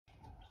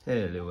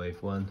Hello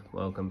everyone,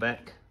 welcome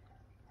back.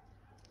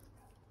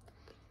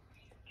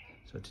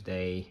 So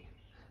today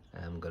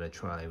I'm gonna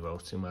try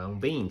roasting my own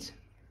beans.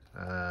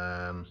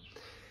 So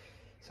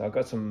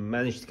I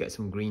managed to get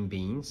some green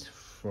beans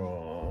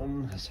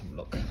from, let's have a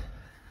look,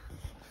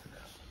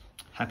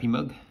 Happy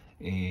Mug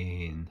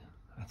in,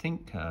 I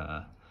think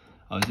I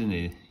was in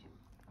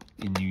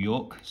New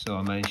York, so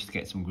I managed to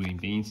get some green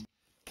beans.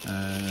 So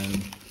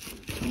I'm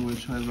gonna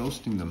try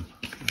roasting them.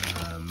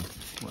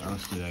 What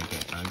else did I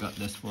get? I got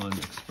this one,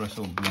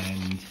 Espresso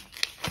Blend.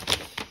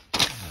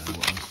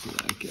 What else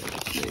did I get?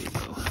 There you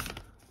go.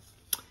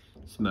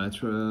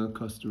 Sumatra,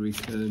 Costa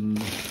Rican,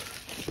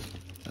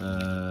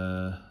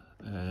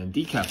 and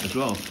decaf as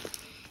well.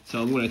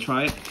 So I'm going to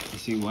try it to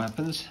see what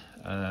happens.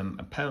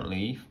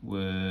 Apparently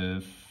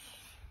with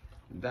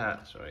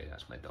that, sorry,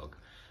 that's my dog.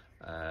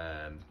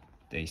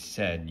 They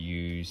said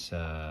use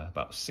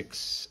about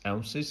 6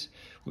 ounces,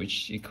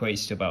 which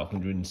equates to about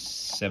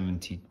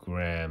 170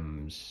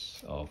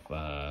 grams of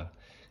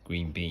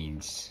green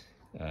beans.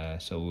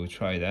 So we'll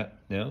try that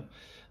now. I'm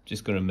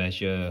just going to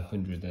measure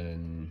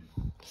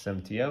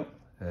 170 out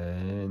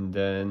and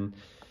then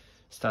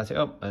start it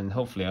up, and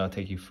hopefully I'll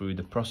take you through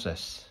the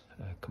process.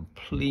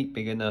 Complete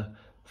beginner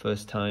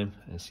first time,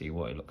 and see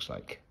what it looks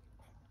like.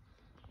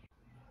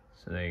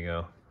 So there you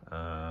go,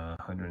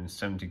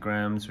 170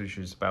 grams, which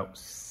is about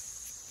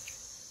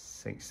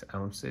 6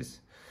 ounces.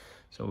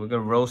 So we're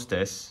going to roast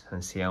this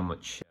and see how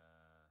much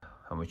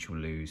you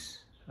lose.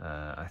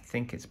 I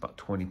think it's about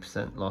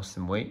 20% loss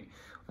in weight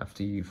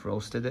after you've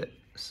roasted it,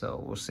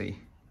 so we'll see.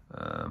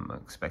 I'm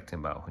expecting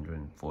about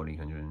 140,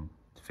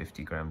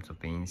 150 grams of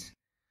beans.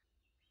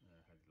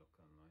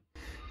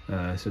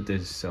 So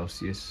this is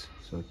Celsius,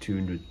 so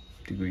 200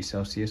 degrees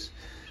Celsius.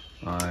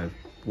 I've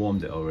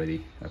warmed it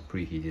already, I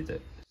preheated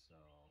it.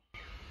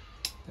 So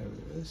there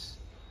it is.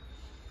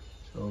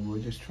 So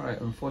we'll just try it.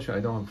 Unfortunately,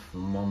 I don't have a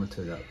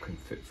thermometer that can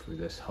fit through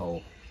these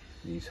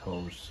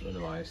holes,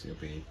 otherwise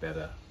it'll be a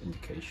better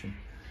indication.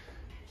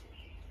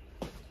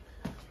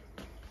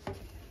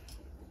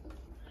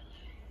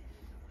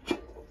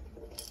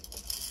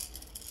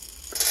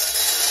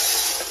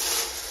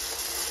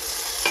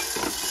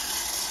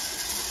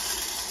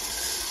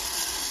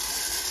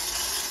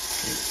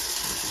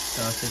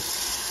 Started.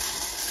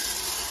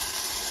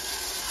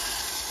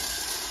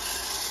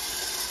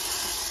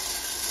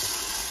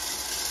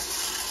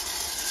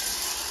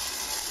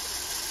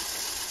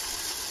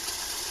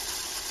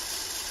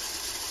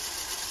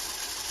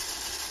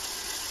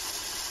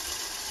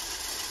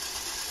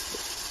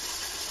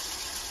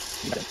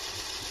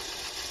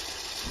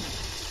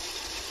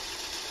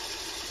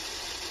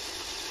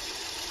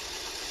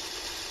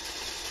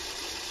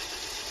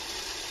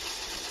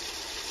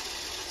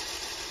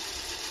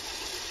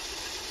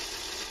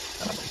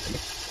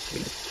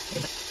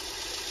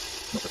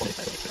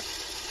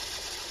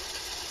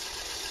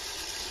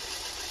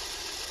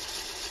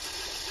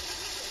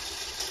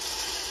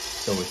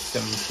 So it's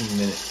 17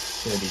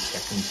 minutes, 30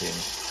 seconds in.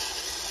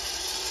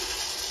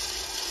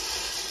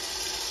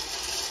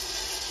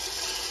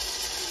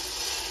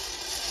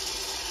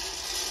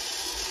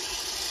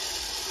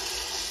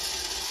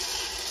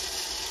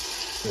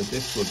 So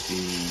this would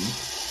be,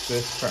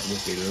 first crack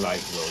would be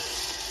light roast.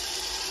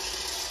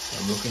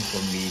 I'm looking for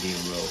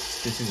medium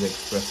roast. This is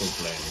Espresso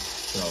Blend,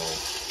 so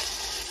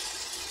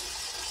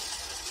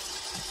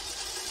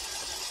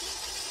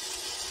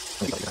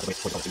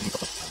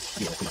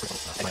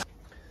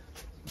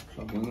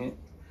plugging it.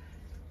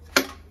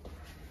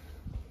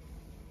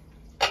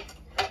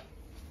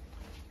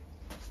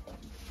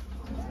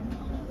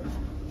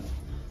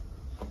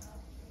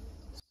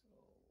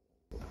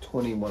 So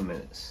 21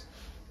 minutes.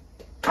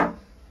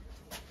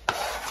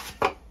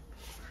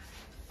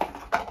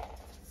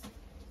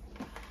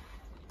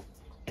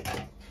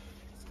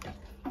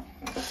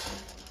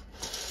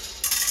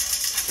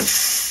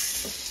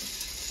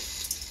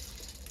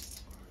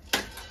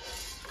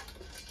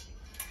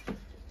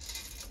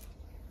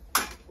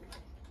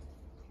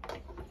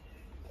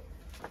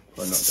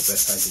 Well, not the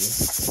best idea.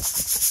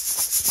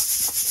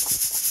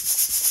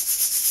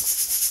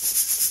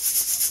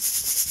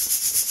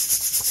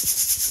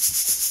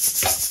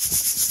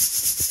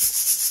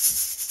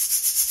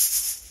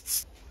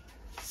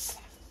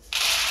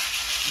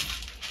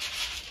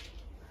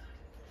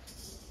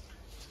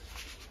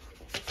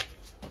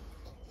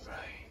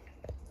 Right,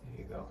 there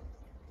you go.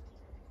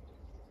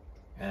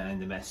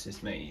 And the mess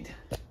is made.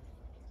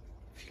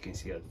 If you can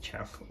see all the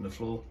chaff on the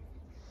floor,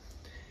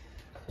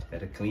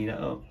 better clean it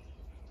up.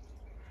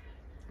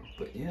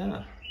 But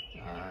yeah,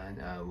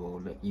 and I will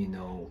let you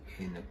know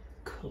in a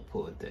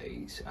couple of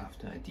days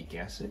after I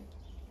degas it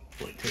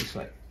what it tastes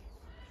like.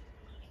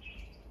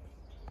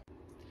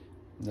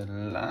 The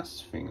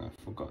last thing I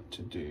forgot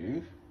to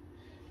do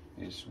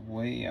is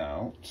weigh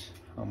out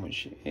how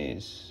much it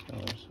is.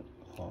 So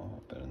oh,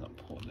 I better not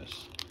pour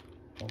this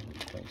all over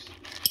the place.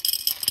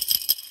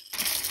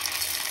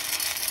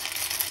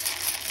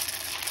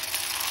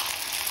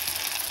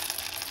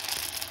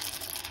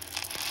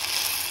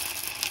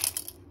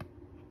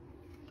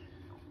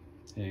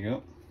 There you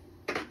go.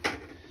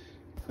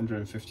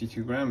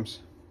 152 grams.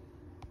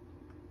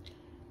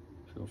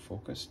 Full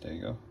focus, there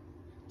you go.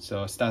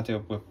 So I started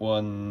up with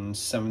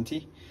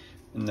 170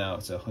 and now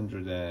it's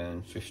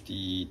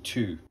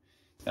 152.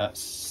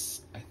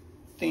 That's, I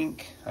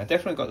think, I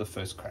definitely got the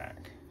first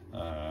crack.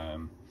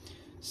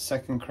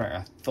 Second crack,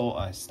 I thought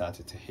I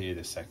started to hear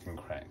the second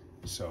crack,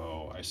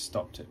 so I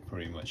stopped it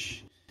pretty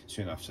much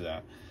soon after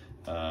that.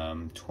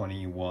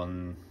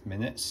 21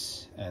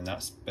 minutes, and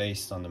that's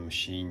based on the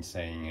machine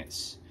saying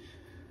it's,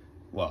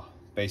 well,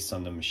 based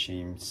on the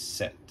machine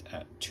set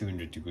at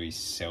 200 degrees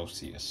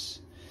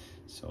Celsius.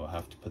 So I'll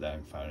have to put that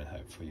in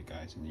Fahrenheit for you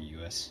guys in the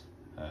US.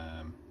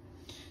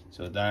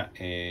 So that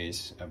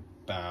is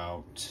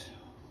about,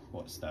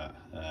 what's that,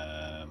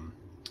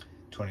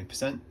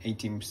 20%,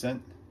 18%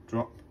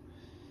 drop.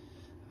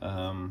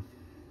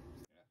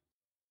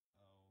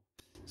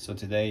 So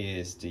today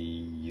is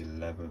the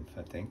 11th,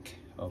 I think,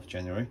 of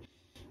January.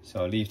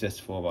 So I'll leave this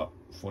for about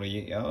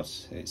 48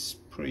 hours. It's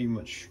pretty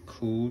much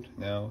cooled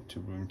now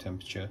to room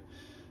temperature.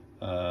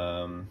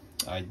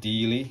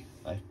 Ideally,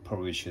 I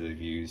probably should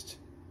have used,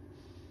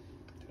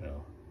 I don't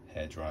know,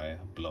 hair dryer,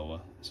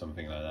 blower,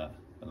 something like that,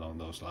 along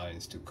those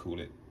lines to cool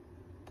it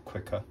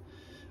quicker.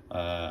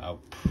 I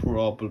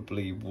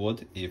probably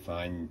would if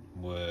I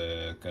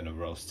were gonna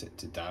roast it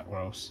to dark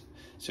roast,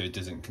 so it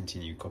doesn't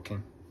continue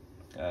cooking.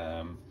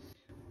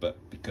 But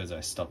because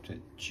I stopped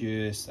it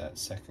just at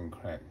second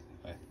crack,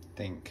 I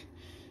think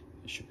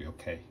it should be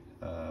okay.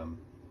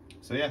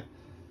 So yeah,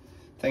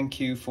 thank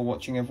you for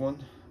watching,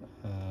 everyone.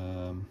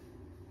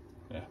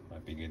 Yeah, my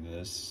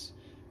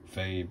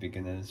very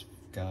beginner's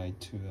guide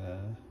to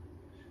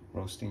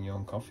roasting your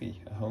own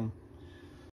coffee at home.